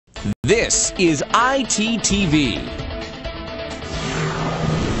This is ITTV.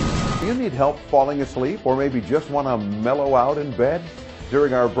 Do you need help falling asleep or maybe just want to mellow out in bed?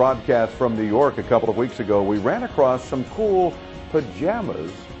 During our broadcast from New York a couple of weeks ago, we ran across some cool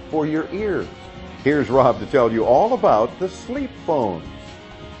pajamas for your ears. Here's Rob to tell you all about the SleepPhones.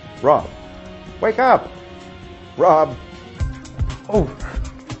 Rob, wake up! Rob. Oh,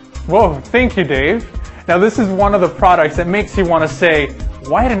 whoa, thank you, Dave. Now this is one of the products that makes you want to say,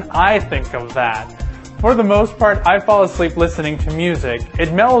 why didn't I think of that? For the most part, I fall asleep listening to music.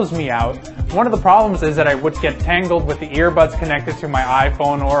 It mellows me out. One of the problems is that I would get tangled with the earbuds connected to my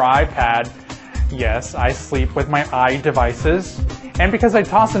iPhone or iPad. Yes, I sleep with my devices. And because I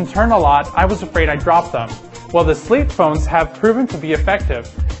toss and turn a lot, I was afraid I'd drop them. Well, the SleepPhones have proven to be effective.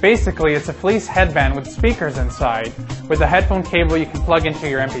 Basically, it's a fleece headband with speakers inside. With a headphone cable, you can plug into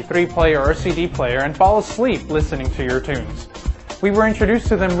your MP3 player or CD player and fall asleep listening to your tunes. We were introduced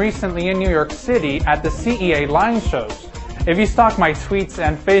to them recently in New York City at the CEA line shows. If you stalk my tweets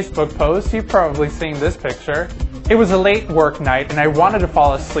and Facebook posts, you've probably seen this picture. It was a late work night and I wanted to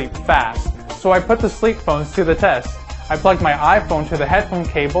fall asleep fast, so I put the SleepPhones to the test. I plugged my iPhone to the headphone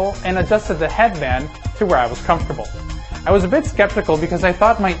cable and adjusted the headband to where I was comfortable. I was a bit skeptical because I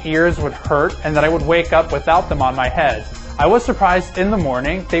thought my ears would hurt and that I would wake up without them on my head. I was surprised in the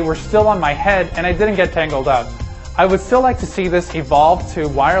morning they were still on my head and I didn't get tangled up. I would still like to see this evolve to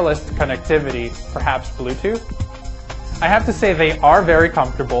wireless connectivity, perhaps Bluetooth. I have to say they are very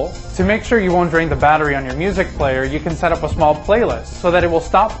comfortable. To make sure you won't drain the battery on your music player, you can set up a small playlist so that it will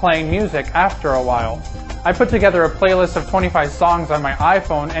stop playing music after a while. I put together a playlist of 25 songs on my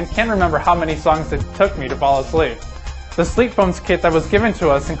iPhone and can't remember how many songs it took me to fall asleep. The SleepPhones kit that was given to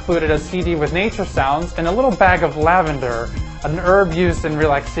us included a CD with nature sounds and a little bag of lavender, an herb used in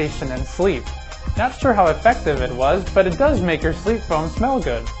relaxation and sleep. Not sure how effective it was, but it does make your SleepPhone smell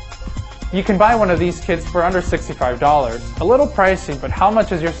good. You can buy one of these kits for under $65. A little pricey, but how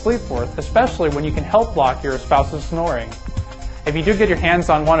much is your sleep worth, especially when you can help block your spouse's snoring? If you do get your hands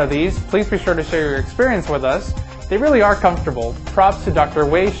on one of these, please be sure to share your experience with us. They really are comfortable. Props to Dr.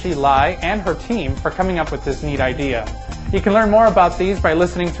 Wei-Shi Lai and her team for coming up with this neat idea. You can learn more about these by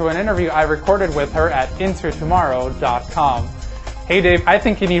listening to an interview I recorded with her at intotomorrow.com. Hey Dave, I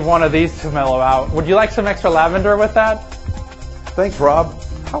think you need one of these to mellow out. Would you like some extra lavender with that? Thanks, Rob.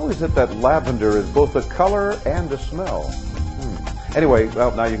 How is it that lavender is both a color and a smell? Anyway,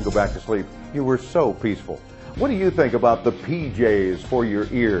 well, now you can go back to sleep. You were so peaceful. What do you think about the PJs for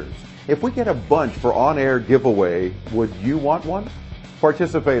your ears? If we get a bunch for on-air giveaway, would you want one?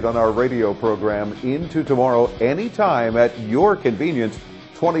 Participate on our radio program Into Tomorrow anytime at your convenience,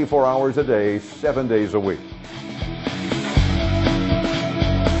 24 hours a day, 7 days a week.